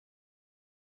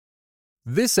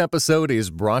This episode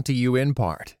is brought to you in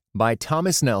part by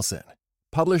Thomas Nelson,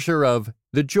 publisher of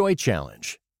The Joy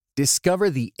Challenge.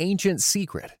 Discover the ancient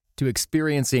secret to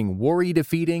experiencing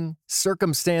worry-defeating,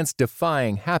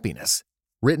 circumstance-defying happiness.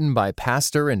 Written by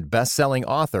pastor and best-selling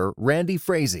author Randy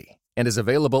Frazee, and is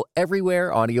available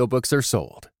everywhere audiobooks are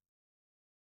sold.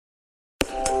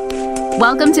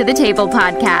 Welcome to the Table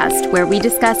Podcast, where we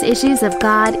discuss issues of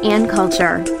God and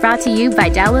culture. Brought to you by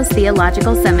Dallas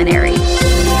Theological Seminary.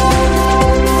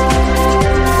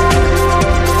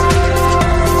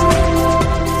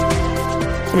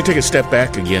 Let me take a step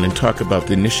back again and talk about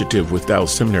the initiative with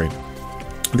Dallas Seminary.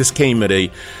 This came at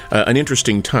an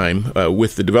interesting time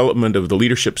with the development of the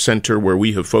Leadership Center, where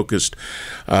we have focused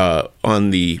on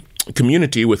the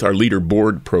community with our Leader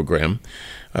Board program.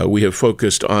 We have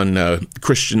focused on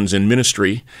Christians in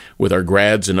ministry with our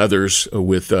grads and others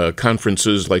with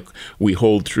conferences like we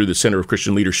hold through the Center of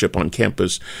Christian Leadership on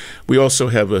campus. We also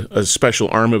have a special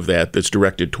arm of that that's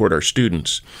directed toward our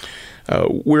students.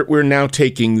 We're now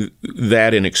taking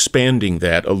that and expanding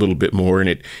that a little bit more,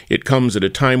 and it comes at a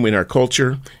time in our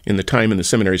culture, in the time in the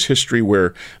seminary's history,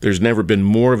 where there's never been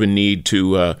more of a need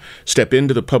to step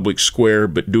into the public square,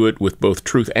 but do it with both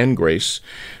truth and grace.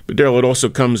 But Daryl, it also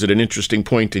comes at an interesting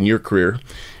point in your career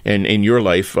and in your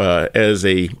life as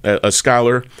a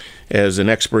scholar, as an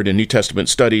expert in New Testament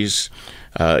studies,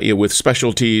 with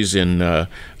specialties in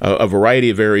a variety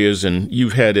of areas, and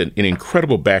you've had an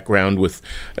incredible background with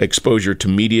exposure to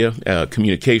media,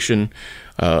 communication,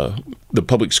 the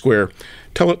public square.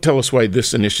 Tell us why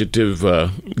this initiative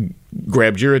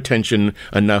grabbed your attention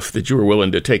enough that you were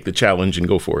willing to take the challenge and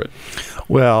go for it.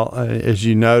 Well, as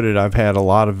you noted, I've had a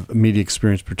lot of media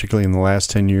experience, particularly in the last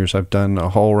 10 years. I've done a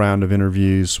whole round of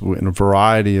interviews in a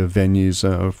variety of venues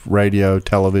of radio,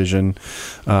 television.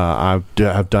 I've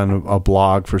done a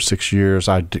blog for 6 years.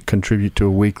 I contribute to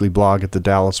a weekly blog at the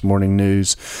Dallas Morning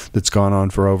News that's gone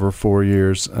on for over 4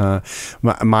 years.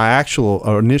 My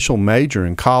actual initial major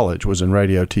in college was in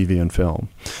radio, TV, and film.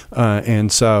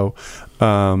 And so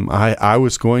I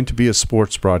was going to be a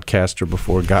sports broadcaster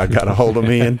before God got a hold of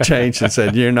me and changed and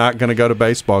said, "You're not going to go to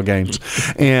baseball games."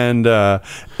 And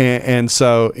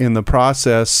so in the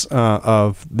process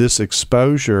of this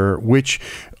exposure, which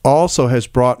also has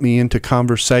brought me into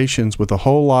conversations with a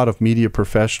whole lot of media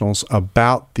professionals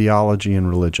about theology and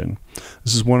religion.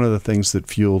 This is one of the things that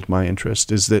fueled my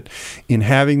interest, is that in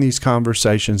having these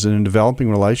conversations and in developing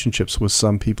relationships with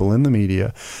some people in the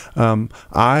media,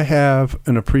 I have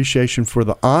an appreciation for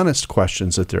the honest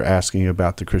questions that they're asking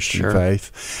about the Christian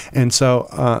faith. And so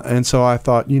I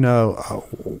thought,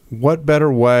 what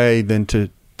better way than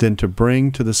to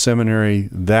bring to the seminary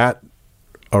that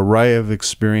array of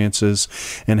experiences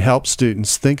and help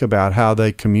students think about how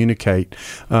they communicate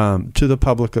to the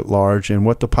public at large and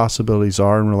what the possibilities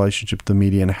are in relationship to the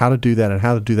media and how to do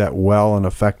that well and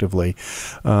effectively.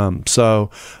 So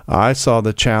I saw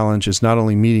the challenge as not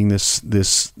only meeting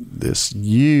this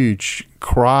huge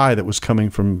cry that was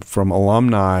coming from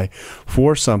alumni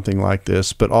for something like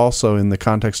this, but also in the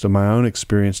context of my own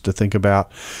experience to think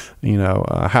about,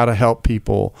 how to help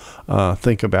people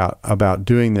think about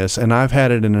doing this. And I've had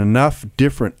it in enough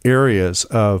different areas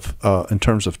of in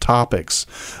terms of topics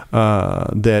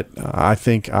that I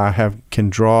think can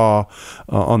draw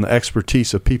on the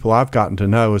expertise of people I've gotten to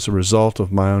know as a result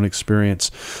of my own experience,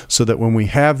 so that when we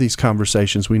have these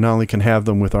conversations, we not only can have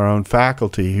them with our own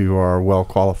faculty who are well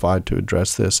qualified to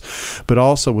address this, but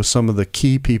also with some of the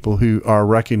key people who are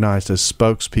recognized as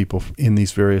spokespeople in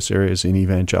these various areas in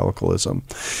evangelicalism.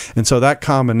 And so that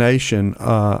combination,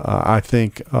 I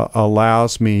think,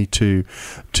 allows me to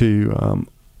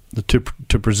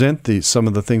present some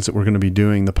of the things that we're going to be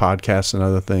doing, the podcasts and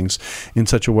other things, in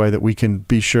such a way that we can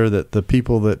be sure that the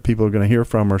people are going to hear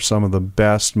from are some of the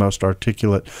best, most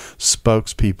articulate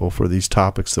spokespeople for these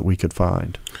topics that we could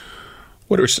find.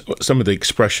 What are some of the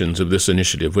expressions of this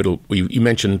initiative? You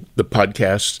mentioned the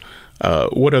podcasts.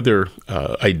 What other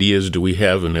ideas do we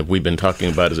have, and have we been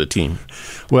talking about as a team?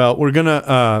 Well, we're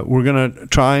gonna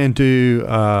try and do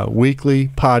weekly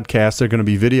podcasts. They're going to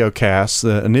be video casts.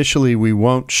 Initially, we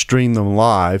won't stream them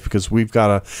live because we've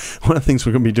got one of the things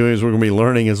we're going to be doing is we're going to be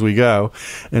learning as we go,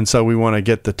 and so we want to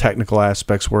get the technical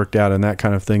aspects worked out and that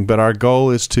kind of thing. But our goal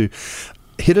is to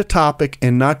hit a topic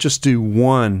and not just do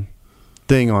one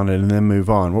thing on it and then move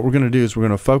on. What we're going to do is we're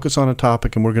going to focus on a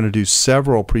topic, and we're going to do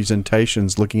several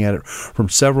presentations looking at it from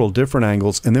several different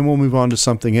angles, and then we'll move on to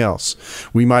something else.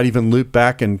 We might even loop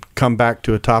back and come back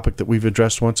to a topic that we've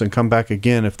addressed once and come back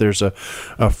again if there's a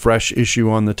fresh issue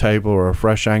on the table or a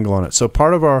fresh angle on it. So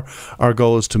part of our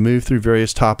goal is to move through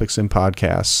various topics in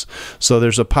podcasts. So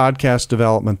there's a podcast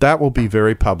development that will be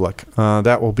very public.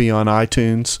 That will be on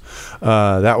iTunes.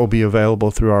 That will be available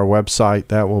through our website.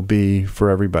 That will be for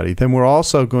everybody. Then we're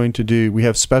also going to we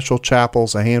have special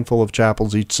chapels, a handful of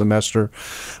chapels each semester.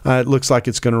 It looks like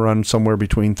it's going to run somewhere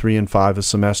between 3 and 5 a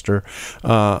semester,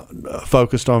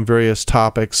 focused on various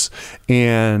topics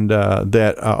and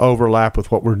that overlap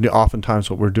with what we're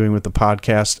doing with the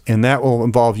podcast. And that will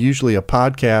involve usually a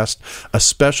podcast, a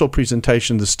special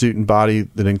presentation to the student body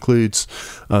that includes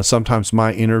sometimes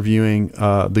my interviewing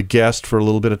the guest for a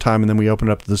little bit of time, and then we open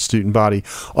it up to the student body,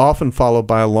 often followed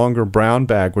by a longer brown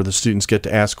bag where the students get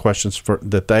to ask questions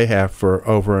that they have for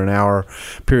over an hour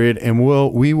period, and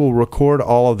we will record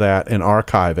all of that and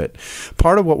archive it.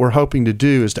 Part of what we're hoping to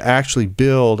do is to actually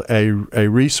build a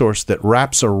resource that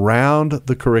wraps around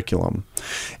the curriculum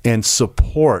and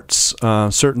supports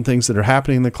certain things that are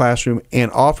happening in the classroom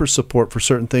and offers support for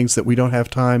certain things that we don't have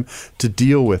time to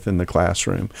deal with in the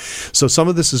classroom. So some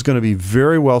of this is going to be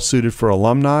very well suited for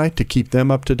alumni to keep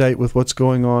them up to date with what's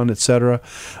going on, etc.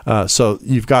 So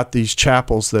you've got these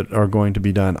chapels that are going to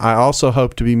be done. I also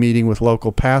hope to be meeting with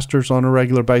local pastors on a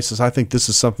regular basis. I think this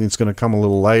is something that's going to come a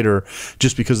little later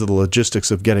just because of the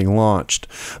logistics of getting launched.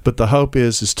 But the hope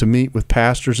is to meet with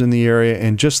pastors in the area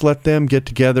and just let them get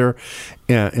together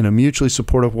in a mutually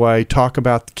supportive way, talk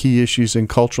about the key issues in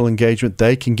cultural engagement.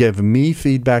 They can give me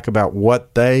feedback about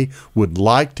what they would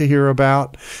like to hear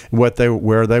about, where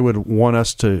they would want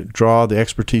us to draw the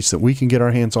expertise that we can get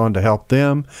our hands on to help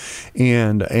them,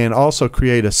 and also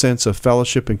create a sense of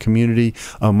fellowship and community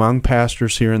among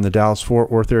pastors here in the Dallas-Fort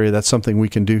Worth area. That's something we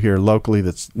can do here locally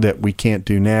that we can't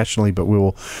do nationally, but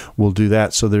we'll do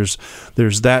that. So there's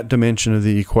that dimension of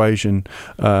the equation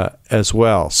as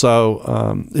well.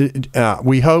 So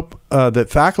we hope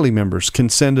that faculty members can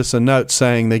send us a note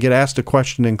saying they get asked a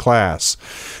question in class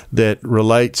that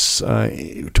relates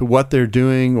to what they're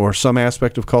doing or some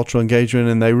aspect of cultural engagement,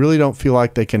 and they really don't feel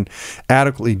like they can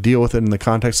adequately deal with it in the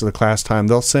context of the class time.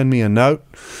 They'll send me a note.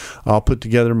 I'll put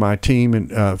together my team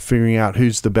and figuring out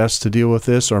who's the best to deal with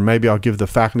this, or maybe I'll give the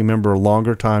faculty member a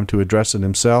longer time to address it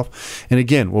himself. And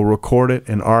again, we'll record it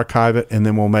and archive it, and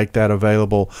then we'll make that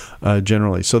available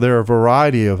generally. So there are a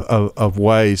variety of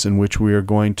ways in which you're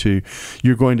going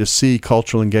to see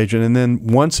cultural engagement. And then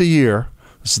once a year,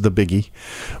 this is the biggie,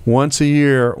 once a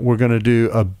year we're going to do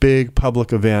a big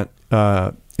public event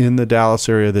in the Dallas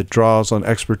area that draws on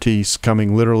expertise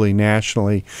coming literally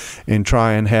nationally, and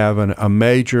try and have a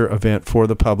major event for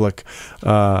the public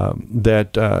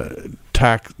that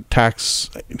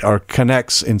tax or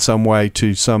connects in some way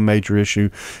to some major issue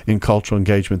in cultural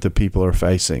engagement that people are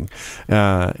facing,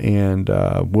 and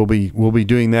we'll be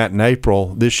doing that in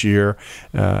April this year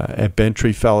at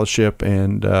Bentry Fellowship,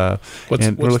 and what's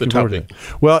the topic?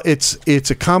 Well, it's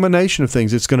a combination of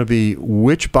things. It's going to be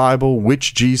which Bible,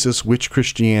 which Jesus, which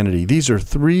Christianity. These are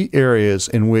three areas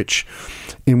in which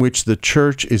the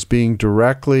church is being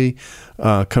directly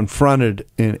confronted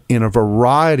in a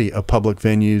variety of public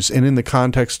venues, and in the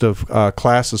context of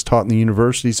classes taught in the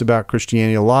universities about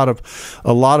Christianity, a lot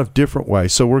of different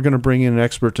ways. So we're going to bring in an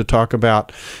expert to talk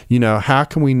about, how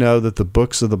can we know that the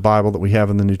books of the Bible that we have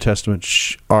in the New Testament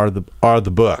are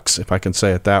the books, if I can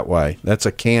say it that way. That's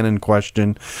a canon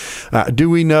question. Do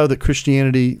we know that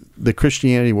Christianity,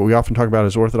 what we often talk about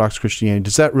as Orthodox Christianity,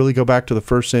 does that really go back to the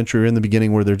first century or in the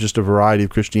beginning, where there's just a variety of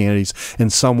Christianities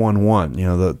and someone won?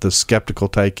 The skeptical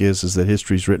take is that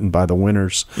history is written by the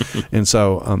winners. And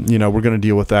so, we're going to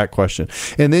deal with that question.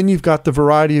 And then you've got the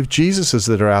variety of Jesuses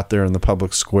that are out there in the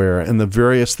public square, and the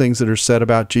various things that are said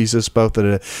about Jesus, both at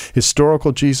a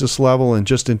historical Jesus level and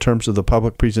just in terms of the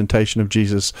public presentation of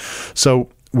Jesus. So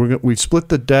we've split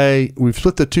the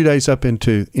 2 days up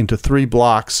into 3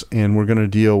 blocks, and we're going to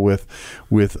deal with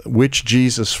which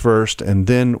Jesus first, and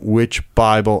then which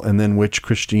Bible, and then which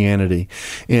Christianity,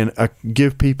 and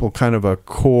give people kind of a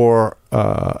core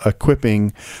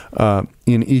equipping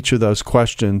in each of those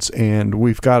questions. And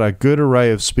we've got a good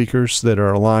array of speakers that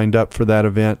are lined up for that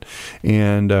event,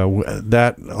 and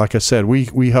that, like I said,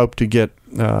 we hope to get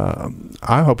I'm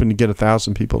hoping to get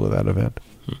 1,000 people to that event.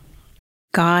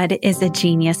 God is a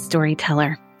genius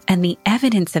storyteller, and the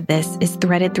evidence of this is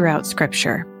threaded throughout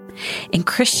Scripture. In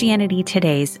Christianity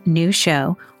Today's new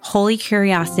show, Holy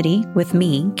Curiosity, with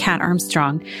me, Kat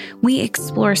Armstrong, we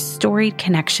explore storied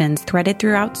connections threaded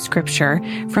throughout Scripture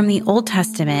from the Old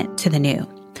Testament to the New.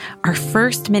 Our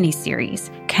first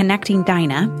mini-series, Connecting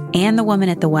Dinah and the Woman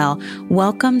at the Well,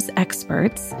 welcomes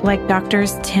experts like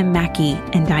Doctors Tim Mackey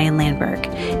and Diane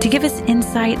Landberg to give us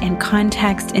insight and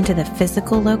context into the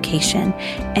physical location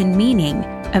and meaning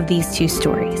of these two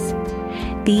stories.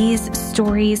 These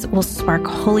stories will spark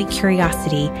holy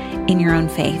curiosity in your own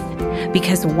faith,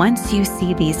 because once you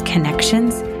see these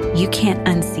connections, you can't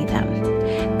unsee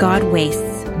them. God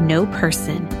wastes no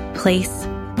person, place,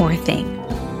 or thing.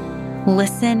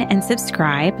 Listen and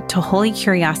subscribe to Holy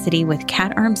Curiosity with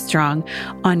Kat Armstrong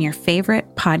on your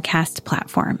favorite podcast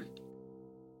platform.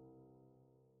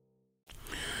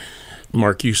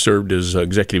 Mark, you served as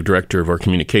executive director of our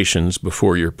communications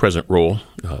before your present role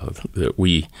that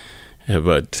we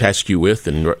have tasked you with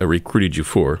and recruited you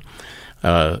for.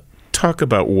 Talk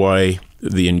about why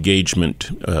the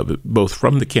engagement, both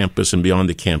from the campus and beyond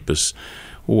the campus,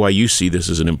 why you see this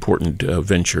as an important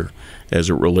venture as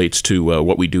it relates to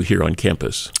what we do here on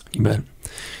campus. You bet.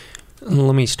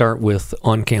 Let me start with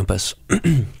on campus.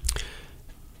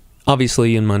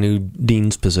 Obviously, in my new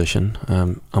dean's position,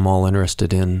 I'm all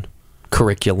interested in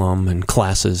curriculum and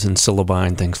classes and syllabi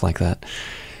and things like that.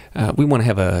 We want to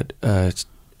have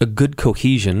a good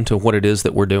cohesion to what it is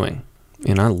that we're doing.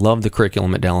 And I love the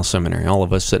curriculum at Dallas Seminary. All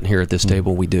of us sitting here at this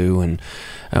table, we do, and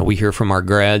we hear from our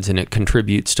grads, and it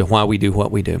contributes to why we do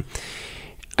what we do.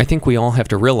 I think we all have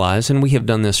to realize, and we have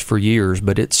done this for years,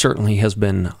 but it certainly has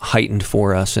been heightened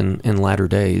for us in latter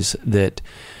days, that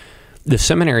the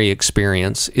seminary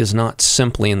experience is not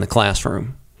simply in the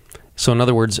classroom. So in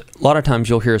other words, a lot of times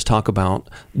you'll hear us talk about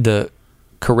the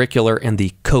curricular and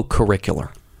the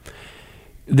co-curricular.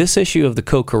 This issue of the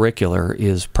co-curricular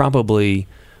is probably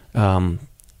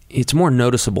it's more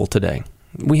noticeable today.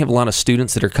 We have a lot of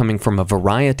students that are coming from a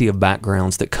variety of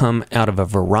backgrounds, that come out of a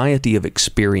variety of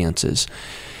experiences,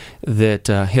 that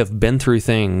have been through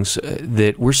things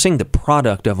that we're seeing the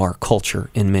product of our culture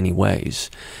in many ways.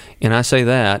 And I say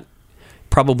that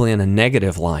probably in a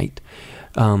negative light.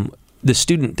 The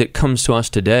student that comes to us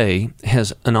today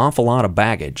has an awful lot of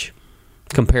baggage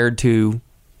compared to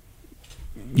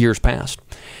years past.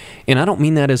 And I don't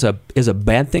mean that as a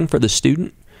bad thing for the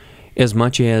student, as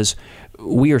much as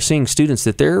we are seeing students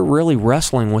that they're really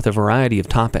wrestling with a variety of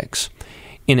topics.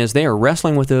 And as they are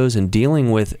wrestling with those and dealing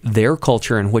with their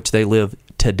culture in which they live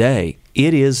today,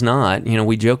 it is not,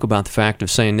 we joke about the fact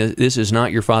of saying this is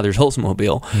not your father's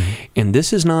Oldsmobile. Mm-hmm. And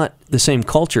this is not the same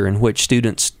culture in which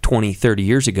students 20, 30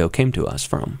 years ago came to us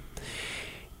from.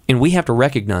 And we have to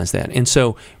recognize that. And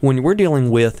so when we're dealing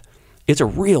with, it's a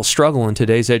real struggle in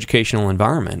today's educational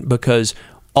environment, because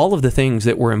all of the things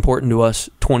that were important to us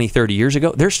 20, 30 years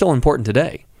ago, they're still important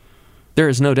today. There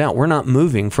is no doubt. We're not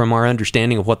moving from our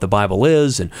understanding of what the Bible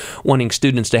is and wanting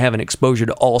students to have an exposure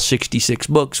to all 66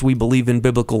 books. We believe in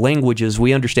biblical languages.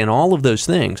 We understand all of those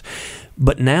things.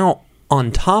 But now,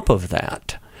 on top of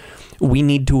that, we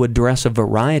need to address a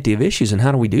variety of issues. And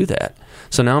how do we do that?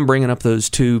 So now I'm bringing up those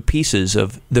two pieces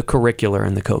of the curricular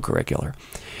and the co-curricular.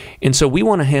 And so we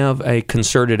want to have a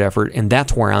concerted effort, and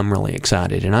that's where I'm really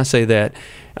excited. And I say that,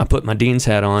 I put my dean's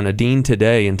hat on. A dean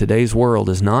today, in today's world,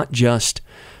 is not just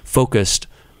focused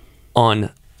on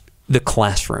the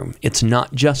classroom. It's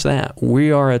not just that.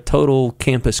 We are a total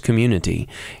campus community,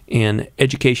 and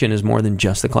education is more than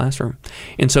just the classroom.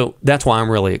 And so that's why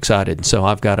I'm really excited. So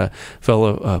I've got a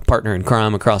fellow partner in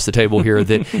crime across the table here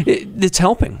that's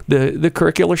helping the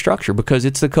curricular structure, because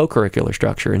it's the co-curricular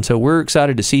structure. And so we're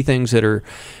excited to see things that are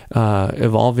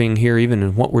evolving here, even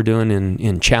in what we're doing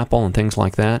in chapel and things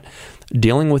like that,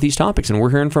 dealing with these topics. And we're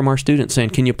hearing from our students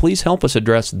saying, can you please help us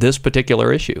address this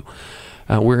particular issue?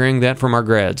 We're hearing that from our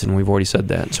grads, and we've already said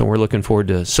that. So we're looking forward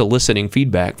to soliciting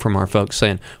feedback from our folks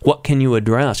saying, what can you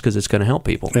address? Because it's going to help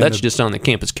people. And that's just on the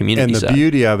campus community side. And the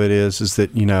beauty of it is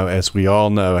that, as we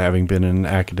all know, having been in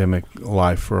academic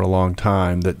life for a long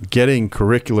time, that getting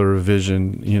curricular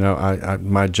revision,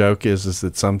 my joke is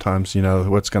that sometimes,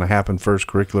 what's going to happen first,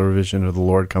 curricular revision or the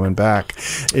Lord coming back,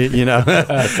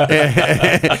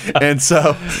 and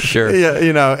so, sure.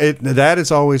 That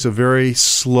is always a very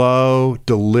slow,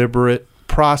 deliberate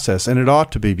process, and it ought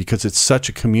to be, because it's such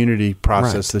a community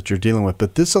process that you're dealing with.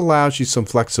 But this allows you some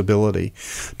flexibility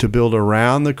to build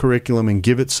around the curriculum and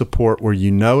give it support where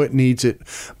it needs it,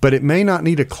 but it may not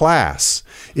need a class.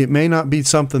 It may not be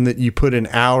something that you put in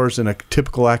hours in a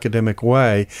typical academic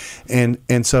way, and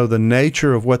so the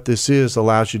nature of what this is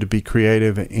allows you to be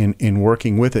creative in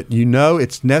working with it.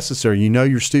 It's necessary.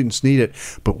 Your students need it,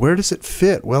 but where does it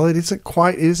fit? Well, it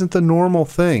isn't the normal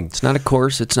thing. It's not a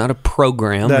course. It's not a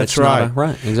program. That's right.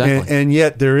 Right, exactly. And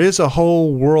yet there is a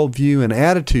whole worldview and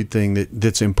attitude thing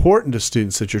that's important to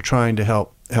students that you're trying to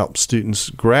help students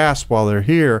grasp while they're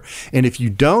here. And if you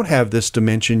don't have this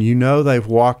dimension, they've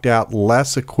walked out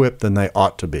less equipped than they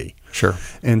ought to be. Sure.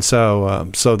 And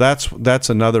so that's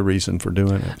another reason for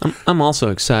doing it. I'm also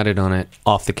excited on it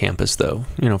off the campus, though.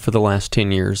 For the last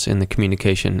 10 years in the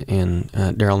communication, and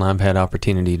Daryl and I have had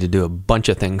opportunity to do a bunch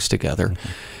of things together.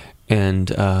 Mm-hmm.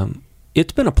 And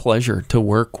it's been a pleasure to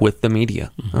work with the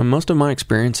media. Mm-hmm. Most of my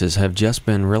experiences have just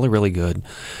been really, really good.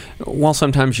 While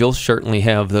sometimes you'll certainly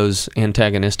have those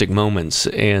antagonistic moments,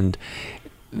 and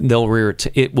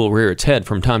it will rear its head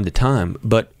from time to time.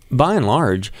 But by and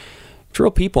large, it's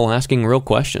real people asking real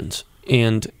questions.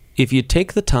 And if you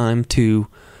take the time to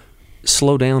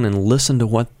slow down and listen to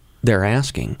what they're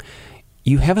asking,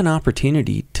 you have an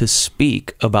opportunity to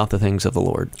speak about the things of the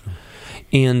Lord.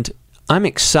 And I'm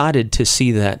excited to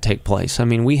see that take place. I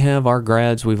mean, we have our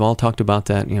grads, we've all talked about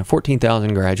that,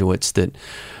 14,000 graduates that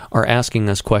are asking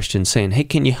us questions saying, hey,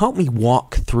 can you help me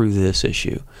walk through this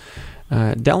issue?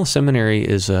 Dallas Seminary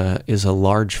is a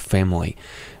large family.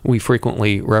 We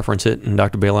frequently reference it, and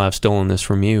Dr. Bailey, I've stolen this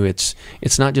from you. It's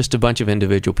not just a bunch of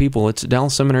individual people.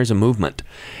 Dallas Seminary is a movement.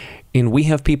 And we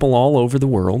have people all over the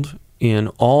world in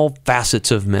all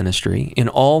facets of ministry, in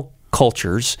all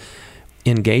cultures,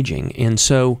 engaging. And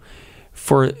so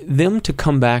for them to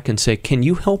come back and say, can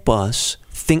you help us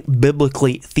think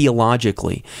biblically,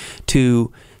 theologically,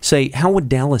 to say, how would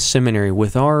Dallas Seminary,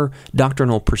 with our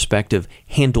doctrinal perspective,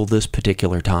 handle this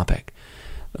particular topic?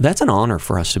 That's an honor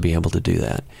for us to be able to do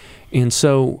that. And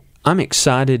so I'm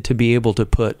excited to be able to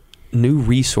put new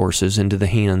resources into the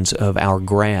hands of our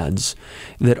grads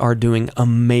that are doing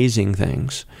amazing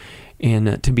things,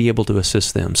 and to be able to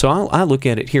assist them. So I look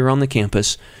at it here on the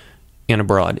campus and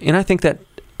abroad, and I think that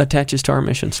attaches to our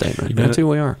mission statement. That's who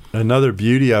we are. Another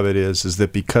beauty of it is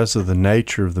that because of the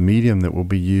nature of the medium that we'll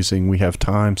be using, we have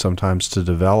time sometimes to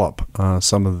develop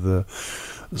some of the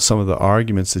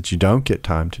arguments that you don't get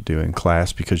time to do in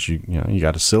class because you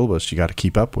got a syllabus you got to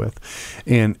keep up with,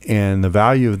 and the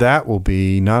value of that will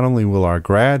be not only will our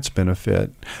grads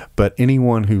benefit, but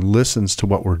anyone who listens to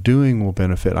what we're doing will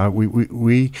benefit.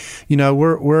 We're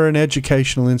an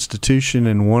educational institution,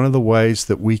 and one of the ways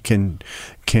that we can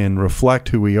reflect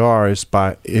who we are is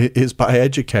by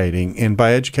educating, and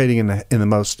by educating in the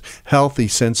most healthy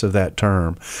sense of that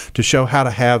term, to show how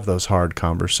to have those hard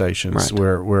conversations,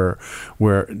 right,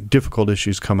 where difficult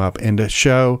issues come up, and to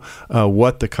show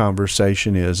what the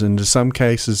conversation is, and in some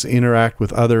cases interact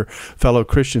with other fellow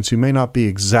Christians who may not be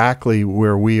exactly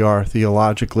where we are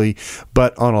theologically,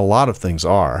 but on a lot of things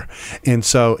are. And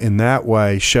so in that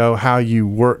way, show how you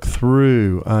work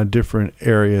through different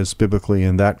areas biblically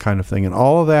and that kind of thing. And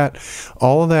all of that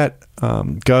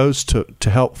goes to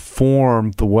help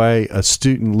form the way a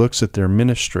student looks at their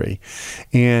ministry,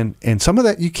 and some of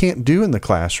that you can't do in the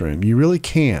classroom. You really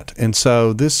can't. And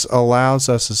so this allows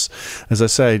us, as I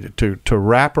say, to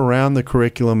wrap around the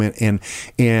curriculum and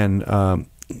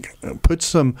put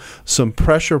some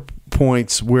pressure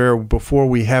points where before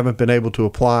we haven't been able to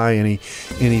apply any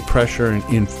pressure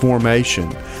in formation,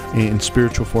 in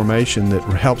spiritual formation, that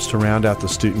helps to round out the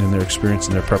student in their experience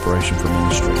and their preparation for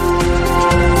ministry.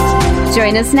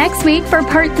 Join us next week for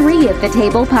part 3 of the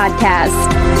Table Podcast.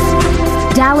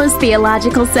 Dallas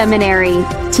Theological Seminary.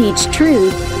 Teach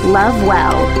truth, love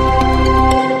well.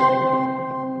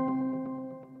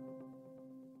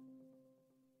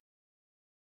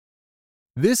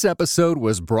 This episode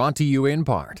was brought to you in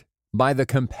part by the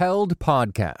Compelled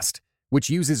Podcast, which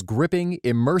uses gripping,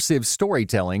 immersive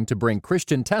storytelling to bring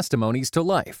Christian testimonies to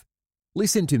life.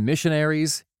 Listen to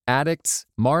missionaries, addicts,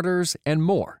 martyrs, and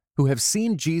more who have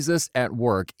seen Jesus at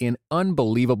work in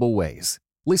unbelievable ways.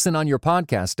 Listen on your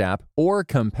podcast app or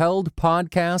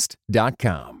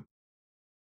compelledpodcast.com.